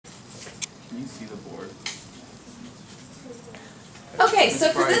Can you see the board? Okay, so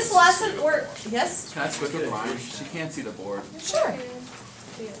for this lesson, yes? Can I switch with Ryan? She can't see the board. Sure.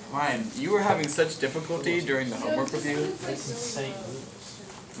 Ryan, you were having such difficulty during the homework review. I'm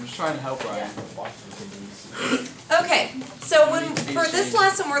just trying to help Ryan. Okay, so for this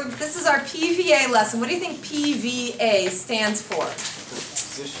lesson, this is our PVA lesson. What do you think PVA stands for?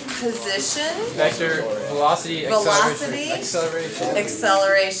 Position. Vector, velocity, acceleration.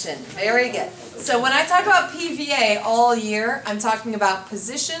 Acceleration. Very good. So when I talk about PVA all year, I'm talking about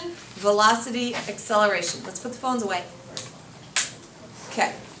position, velocity, acceleration. Let's put the phones away.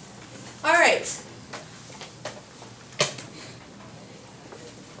 Okay. All right.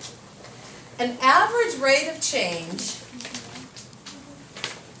 An average rate of change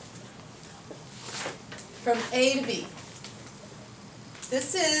from A to B.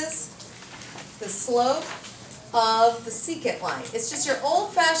 This is the slope of the secant line. It's just your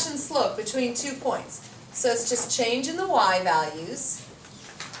old-fashioned slope between 2 points. So it's just change in the y values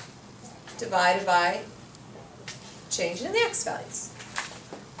divided by change in the x values.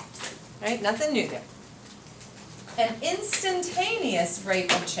 Right? Nothing new there. An instantaneous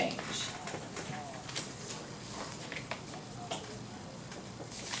rate of change.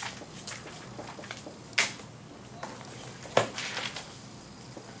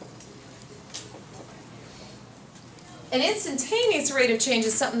 An instantaneous rate of change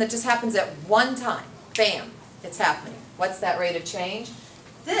is something that just happens at one time. Bam, it's happening. What's that rate of change?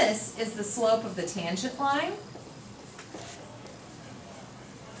 This is the slope of the tangent line.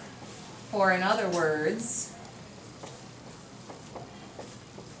 Or in other words,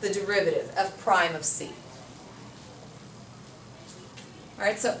 the derivative of prime of c. All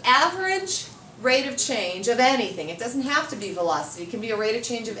right, so average rate of change of anything. It doesn't have to be velocity. It can be a rate of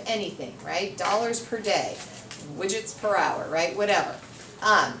change of anything, right? Dollars per day. Widgets per hour, right? Whatever.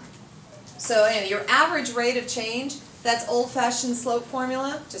 So anyway, your average rate of change, that's old-fashioned slope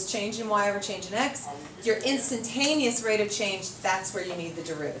formula, just change in y over change in x. Your instantaneous rate of change, that's where you need the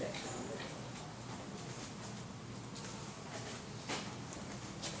derivative.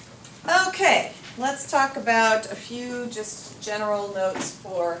 Okay, let's talk about a few just general notes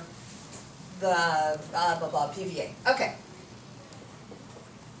for the blah, blah, blah, PVA. Okay.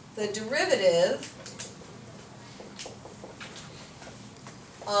 The derivative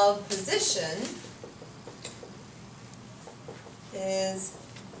of position is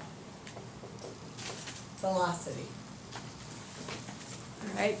velocity.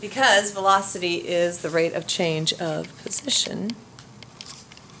 All right, because velocity is the rate of change of position.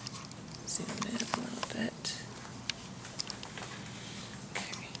 Zoom in a little bit.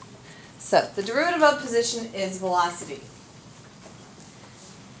 Okay. So the derivative of position is velocity.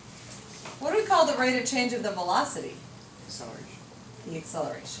 What do we call the rate of change of the velocity? Acceleration. The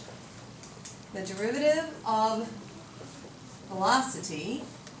acceleration. The derivative of velocity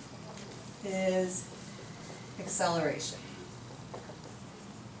is acceleration.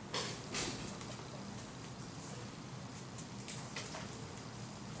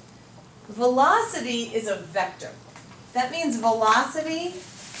 Velocity is a vector. That means velocity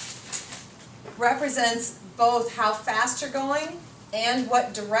represents both how fast you're going and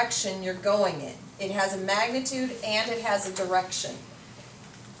what direction you're going in. It has a magnitude and it has a direction.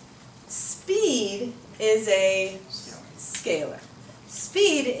 Speed is a scalar.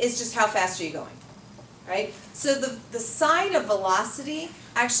 Speed is just how fast are you going, right? So the sign of velocity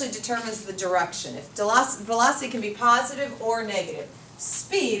actually determines the direction. If velocity can be positive or negative.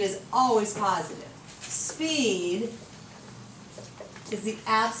 Speed is always positive. Speed is the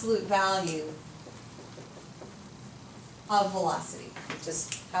absolute value of velocity,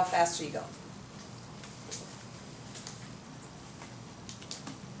 just how fast are you going.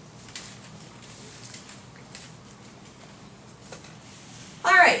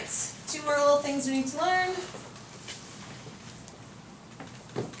 All right, 2 more little things we need to learn.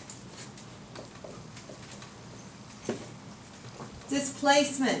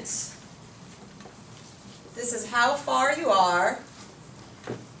 Displacement. This is how far you are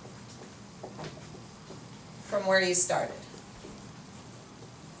from where you started.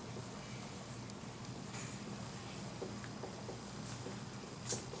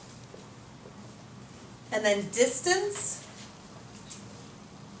 And then distance.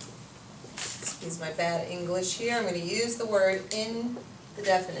 Excuse my bad English here. I'm going to use the word in the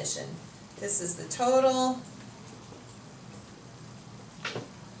definition. This is the total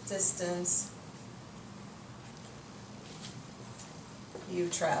distance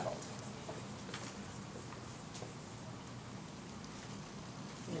you've traveled.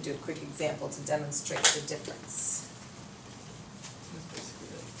 I'm going to do a quick example to demonstrate the difference. That's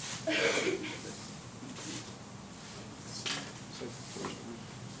basically it.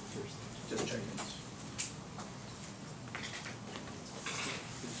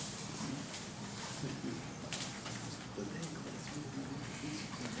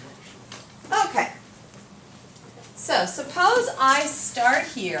 So suppose I start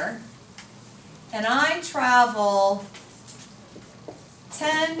here and I travel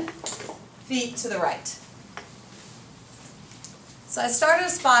 10 feet to the right. So I start at a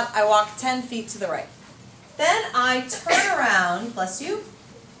spot, I walk 10 feet to the right. Then I turn around, bless you,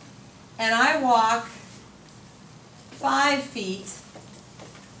 and I walk 5 feet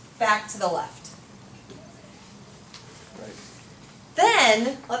back to the left. Right.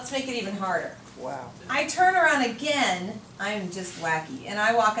 Then, let's make it even harder. Wow. I turn around again, I'm just wacky, and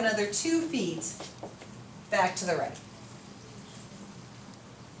I walk another 2 feet back to the right.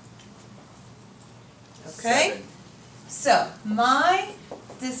 Okay? 7. So, my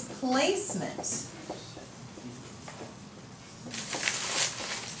displacement,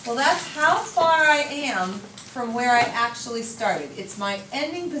 well, that's how far I am from where I actually started. It's my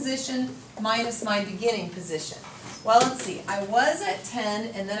ending position minus my beginning position. Well, let's see. I was at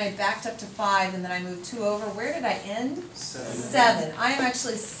 10, and then I backed up to 5, and then I moved 2 over. Where did I end? 7. I am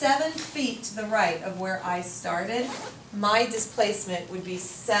actually 7 feet to the right of where I started. My displacement would be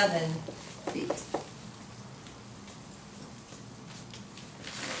 7 feet.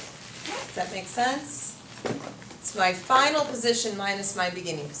 Does that make sense? It's my final position minus my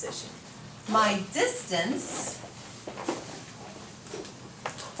beginning position. My distance,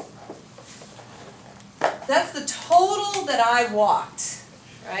 that's the total that I walked,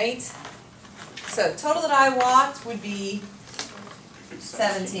 right? So total that I walked would be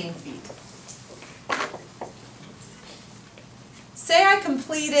 17 feet. Say I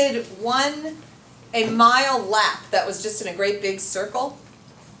completed a mile lap that was just in a great big circle,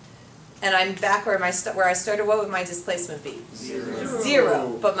 and I'm back where I started. What would my displacement be?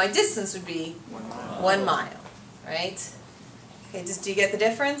 0. But my distance would be 1 mile, right? Okay, do you get the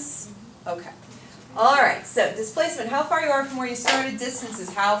difference? Okay. All right, so displacement, how far you are from where you started. Distance is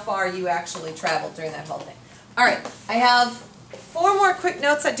how far you actually traveled during that whole thing. All right, I have 4 more quick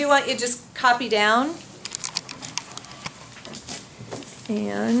notes I do want you to just copy down.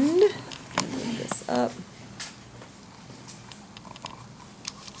 And move this up.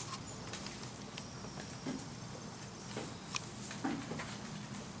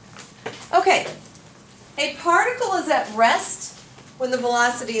 Okay, a particle is at rest when the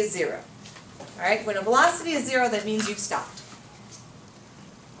velocity is 0. All right, when a velocity is 0, that means you've stopped.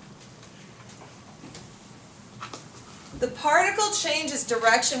 The particle changes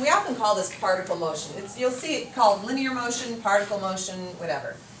direction. We often call this particle motion. You'll see it called linear motion, particle motion,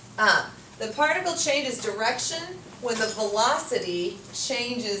 whatever. The particle changes direction when the velocity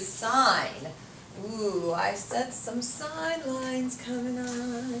changes sign. Ooh, I set some sign lines coming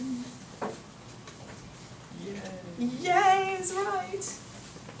on. Yay. Yay is right.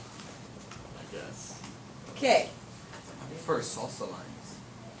 I guess. Okay. First salsa lines.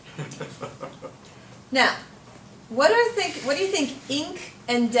 Now, what do you think ink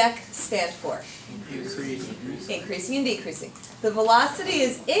and dec stand for? Increasing and decreasing. The velocity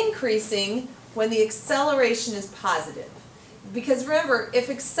is increasing when the acceleration is positive. Because remember, if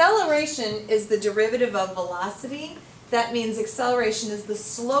acceleration is the derivative of velocity, that means acceleration is the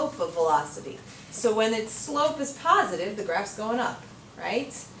slope of velocity. So when its slope is positive, the graph's going up,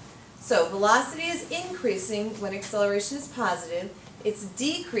 right? So velocity is increasing when acceleration is positive. It's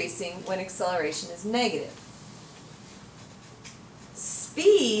decreasing when acceleration is negative.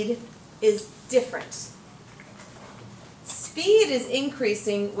 Speed is different. Speed is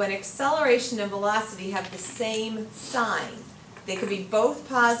increasing when acceleration and velocity have the same sign. They could be both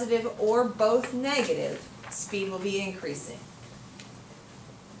positive or both negative. Speed will be increasing.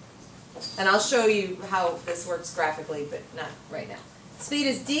 And I'll show you how this works graphically, but not right now. Speed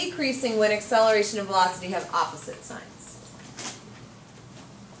is decreasing when acceleration and velocity have opposite signs.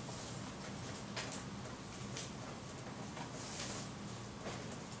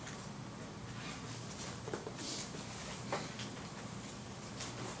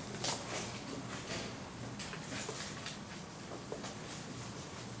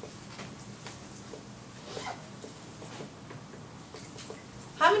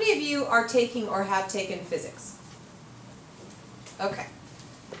 How many of you are taking or have taken physics? Okay.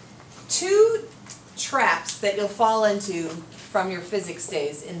 2 traps that you'll fall into from your physics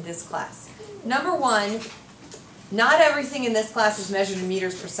days in this class. Number 1, not everything in this class is measured in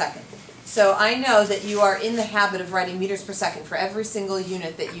meters per second. So I know that you are in the habit of writing meters per second for every single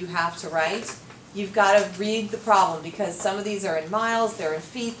unit that you have to write. You've got to read the problem because some of these are in miles, they're in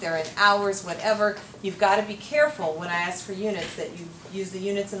feet, they're in hours, whatever. You've got to be careful when I ask for units that you use the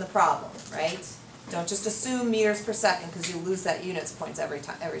units in the problem, right? Don't just assume meters per second because you lose that units points every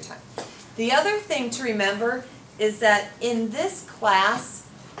time. The other thing to remember is that in this class,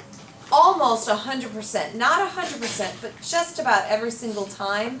 almost 100%, not 100%, but just about every single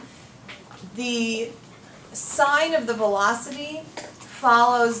time, the sign of the velocity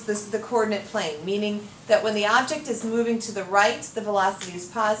follows the coordinate plane, meaning that when the object is moving to the right, the velocity is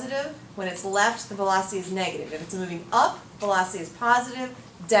positive. When it's left, the velocity is negative. If it's moving up, velocity is positive.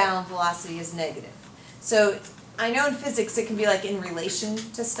 Down, velocity is negative. So I know in physics it can be like in relation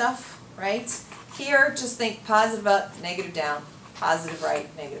to stuff, right? Here, just think positive up, negative down, positive right,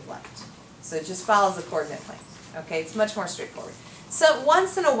 negative left. So it just follows the coordinate plane. Okay, it's much more straightforward. So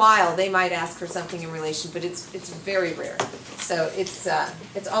once in a while they might ask for something in relation, but it's very rare. So it's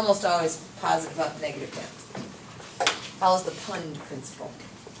almost always positive up, negative down. Follows the pund principle.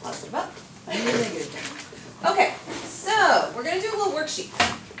 Positive up, negative down. Okay, so we're going to do a little worksheet.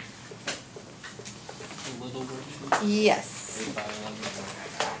 A little worksheet? Yes.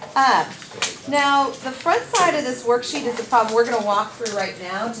 Now, the front side of this worksheet is the problem we're going to walk through right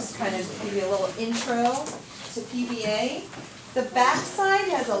now, just kind of give you a little intro to PVA. The back side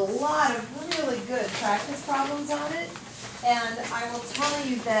has a lot of really good practice problems on it, and I will tell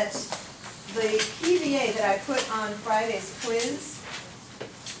you that the PVA that I put on Friday's quiz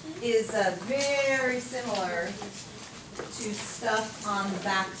is very similar to stuff on the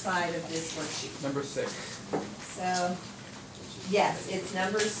back side of this worksheet. Number 6. So, yes, it's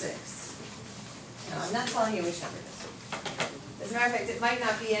number 6. No, I'm not telling you which number it is. As a matter of fact, it might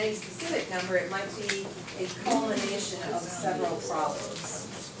not be any specific number, it might be a culmination of several problems.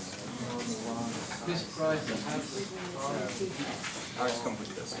 This price has I'll just come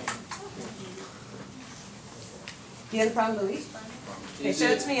with this. You have the problem, Louise? Okay, show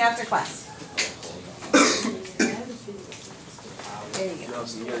it to me after class. There you go.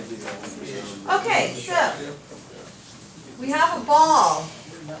 Okay, so we have a ball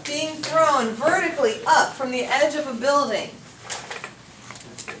being thrown vertically up from the edge of a building.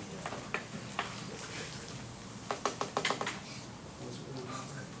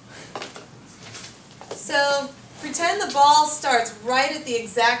 So pretend the ball starts right at the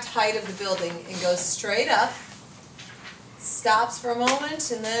exact height of the building and goes straight up, stops for a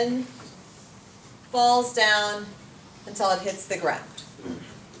moment, and then falls down until it hits the ground.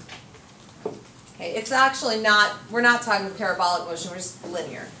 Okay, it's actually not, we're not talking parabolic motion, we're just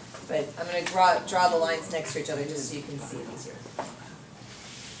linear. But I'm going to draw the lines next to each other just so you can see it easier.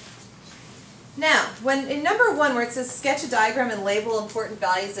 Now, when in number 1 where it says sketch a diagram and label important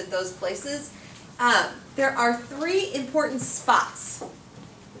values at those places, there are 3 important spots.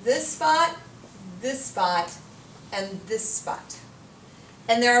 This spot, and this spot.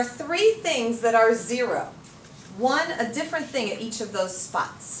 And there are 3 things that are 0. One, a different thing at each of those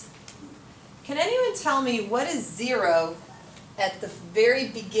spots. Can anyone tell me what is 0 at the very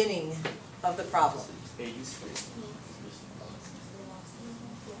beginning of the problem?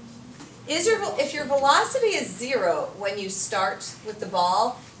 If your velocity is 0 when you start with the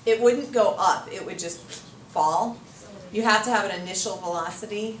ball, it wouldn't go up, it would just fall. You have to have an initial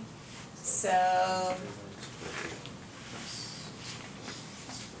velocity. So,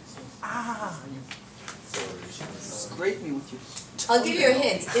 Scrape me with your... I'll give you a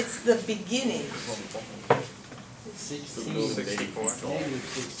hint, it's the beginning. 64.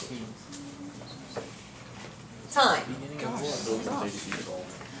 Time.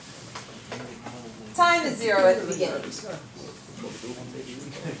 Time is 0 at the beginning.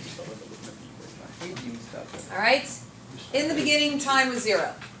 Alright? In the beginning, time was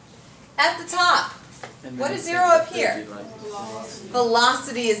 0. At the top, what is 0 up here?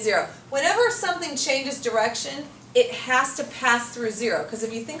 Velocity is 0. Whenever something changes direction, it has to pass through 0. Because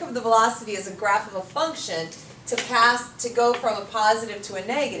if you think of the velocity as a graph of a function, to go from a positive to a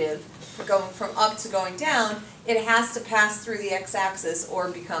negative, going from up to going down, it has to pass through the x-axis or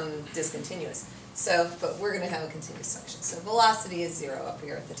become discontinuous. So, but we're going to have a continuous function. So velocity is 0 up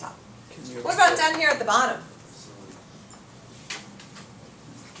here at the top. What about down here at the bottom?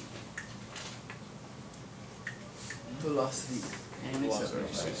 Velocity.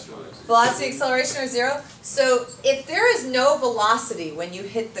 Velocity, acceleration are 0. So if there is no velocity when you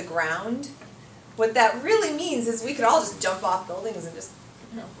hit the ground, what that really means is we could all just jump off buildings and just,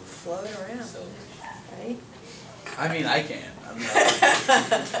 float around, right? I mean, I can.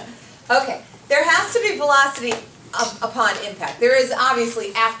 Okay, there has to be velocity upon impact. There is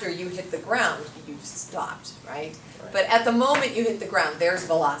obviously after you hit the ground, you've stopped, right? But at the moment you hit the ground, there's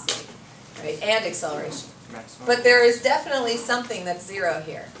velocity, right? And acceleration. But there is definitely something that's 0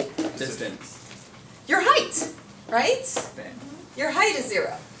 here. Distance. Your height, right? Span. Your height is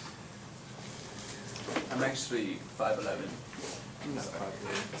 0. I'm actually 5'11".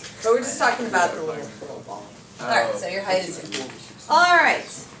 But we're just talking about the little ball. Alright, so your height is 0.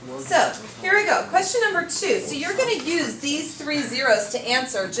 Alright. So, here we go. Question number 2. So you're going to use these 3 zeros to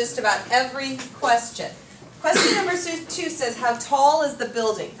answer just about every question. Question number 2 says, how tall is the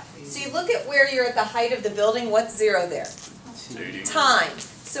building? So you look at where you're at the height of the building. What's 0 there? Time.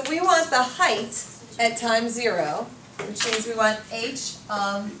 So we want the height at time 0, which means we want h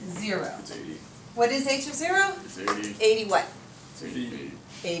of 0. It's 80. What is h of 0? It's 80. 80 what? It's 80.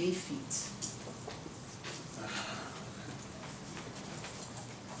 80 feet.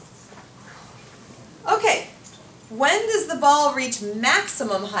 Okay, when does the ball reach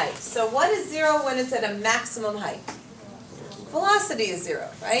maximum height? So what is 0 when it's at a maximum height? Velocity is 0,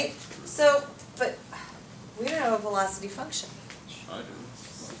 right? So, but we don't have a velocity function. I do.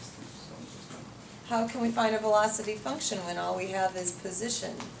 How can we find a velocity function when all we have is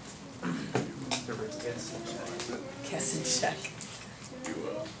position? Guess and check.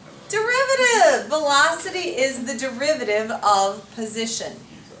 Derivative! Velocity is the derivative of position.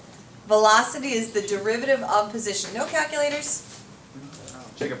 Velocity is the derivative of position. No calculators?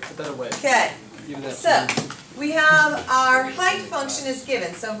 Jacob, put that away. Okay. Give that So, to me. we have our height function is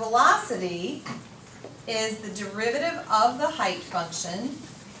given. So velocity is the derivative of the height function.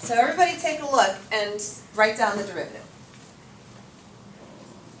 So everybody take a look and write down the derivative.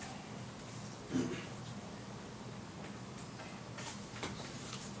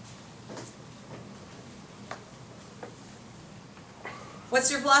 What's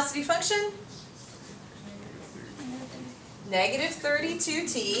your velocity function? Negative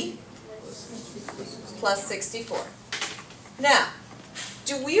 32t plus 64. Now,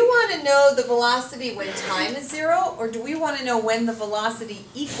 do we want to know the velocity when time is 0, or do we want to know when the velocity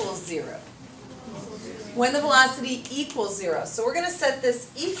equals 0? When the velocity equals 0. So we're going to set this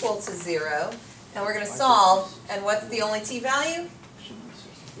equal to 0, and we're going to solve, and what's the only t value?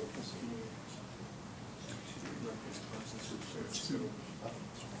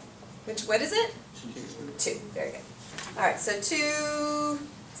 What is it? 2. Very good. Alright, so 2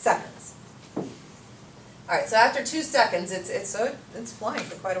 seconds. Alright, so after 2 seconds, it's flying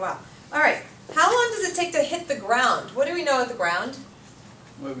for quite a while. Alright, how long does it take to hit the ground? What do we know at the ground?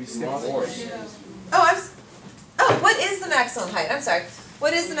 What we see. Oh, what is the maximum height? I'm sorry.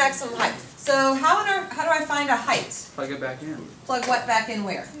 What is the maximum height? So how do I find a height? Plug it back in. Plug what back in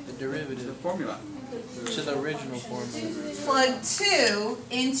where? The derivative. The formula. To the original formula. Plug 2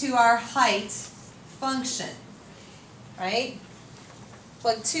 into our height function, right?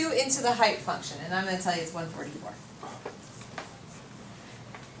 Plug 2 into the height function, and I'm going to tell you it's 144.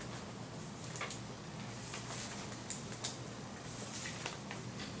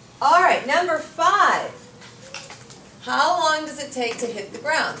 All right, number 5. How long does it take to hit the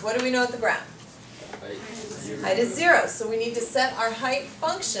ground? What do we know at the ground? Height is 0, so we need to set our height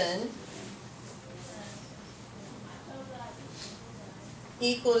function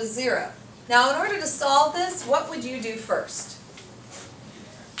equal to 0. Now, in order to solve this, what would you do first?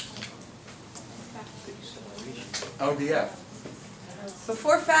 ODF.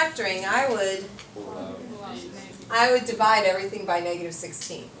 Before factoring, I would divide everything by negative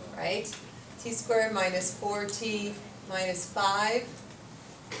 16, right? T squared minus 4t minus 5,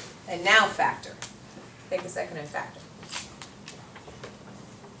 and now factor. Take a second and factor.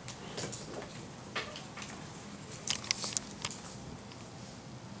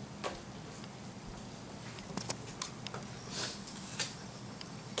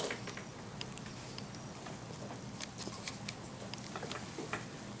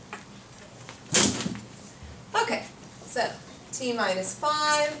 Okay, so t minus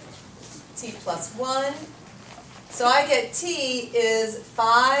 5, t plus 1. So I get t is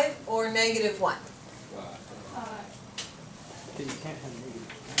 5 or negative 1.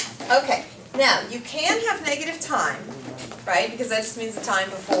 Okay, now you can have negative time, right? Because that just means the time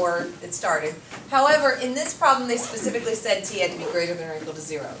before it started. However, in this problem they specifically said t had to be greater than or equal to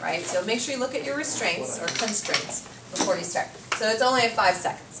 0, right? So make sure you look at your restraints or constraints before you start. So it's only at 5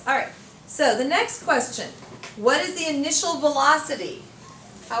 seconds. All right, so the next question. What is the initial velocity?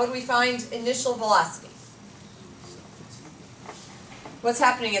 How would we find initial velocity? What's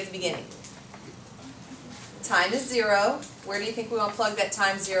happening at the beginning? Time is 0. Where do you think we want to plug that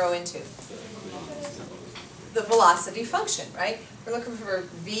time 0 into? The velocity function, right? We're looking for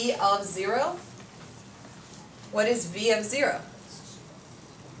v of 0. What is v of 0?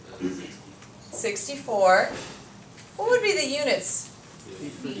 64. What would be the units?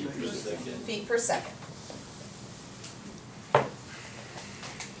 Feet per second.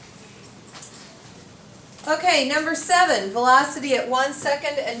 Okay, number 7, velocity at 1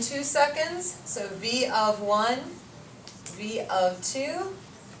 second and 2 seconds. So v of 1, v of 2.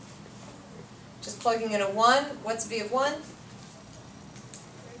 Just plugging in a 1. What's v of 1?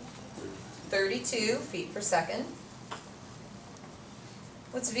 32 feet per second.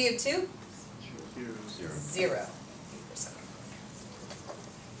 What's v of 2? 0 feet per second.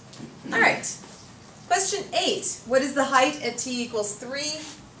 All right. Question 8. What is the height at t equals 3?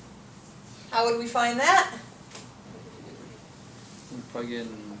 How would we find that? We plug in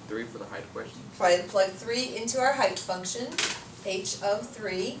 3 for the height question. Plug 3 into our height function, h of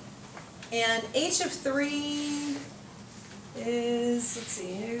 3. And h of 3 is, let's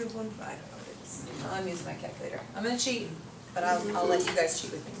see, negative 1, 5. I'm using my calculator. I'm going to cheat, but I'll let you guys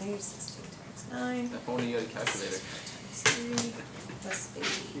cheat with me. Negative 16 times 9. If only you had a calculator. Times 3 plus 80.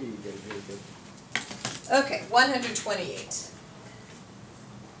 Okay, 128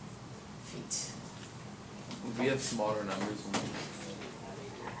 feet. We have smaller numbers.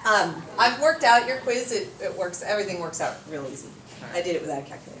 I've worked out your quiz. It works. Everything works out real easy. I did it without a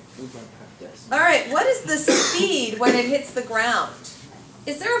calculator. All right. What is the speed when it hits the ground?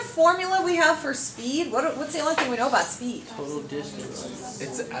 Is there a formula we have for speed? What's the only thing we know about speed? Total distance.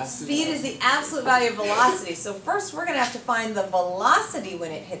 It's absolute. Speed is the absolute value of velocity. So first we're going to have to find the velocity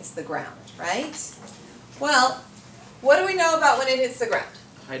when it hits the ground, right? Well, what do we know about when it hits the ground?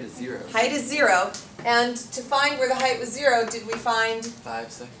 Height is 0. Height is 0. And to find where the height was 0, did we find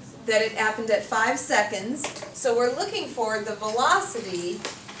 5 seconds. that it happened at 5 seconds? So we're looking for the velocity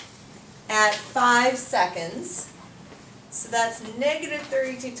at 5 seconds. So that's negative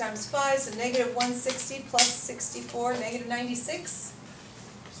 32 times 5, so negative 160 plus 64, negative 96.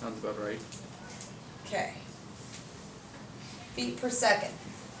 Sounds about right. Okay. Feet per second.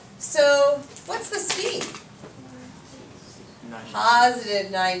 So what's the speed? 90.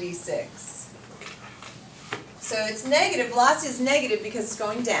 Positive 96. So it's negative, velocity is negative because it's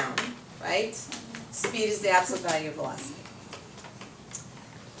going down, right? Speed is the absolute value of velocity.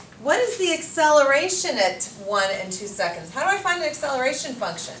 What is the acceleration at 1 and 2 seconds? How do I find an acceleration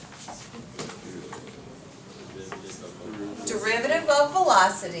function? Derivative of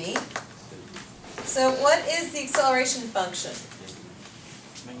velocity. So what is the acceleration function?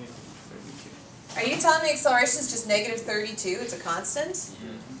 Are you telling me acceleration is just negative 32? It's a constant?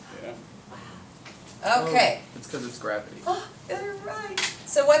 Yeah. Okay. It's because it's gravity. Oh, you're right.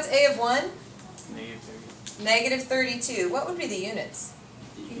 So what's a of 1? Negative 30. Negative 32. What would be the units?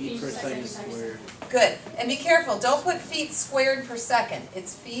 Feet per second squared. Good. And be careful. Don't put feet squared per second.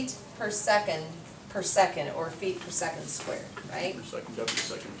 It's feet per second or feet per second squared, right? Per second, W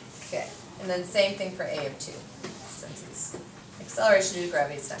second. Okay. And then same thing for a of 2. Since it's acceleration due to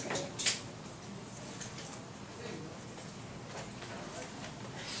gravity, it's not going to change.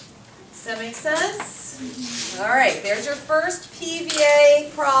 Does that make sense? All right, there's your first PVA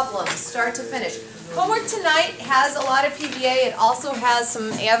problem, start to finish. Homework tonight has a lot of PVA. It also has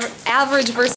some average versus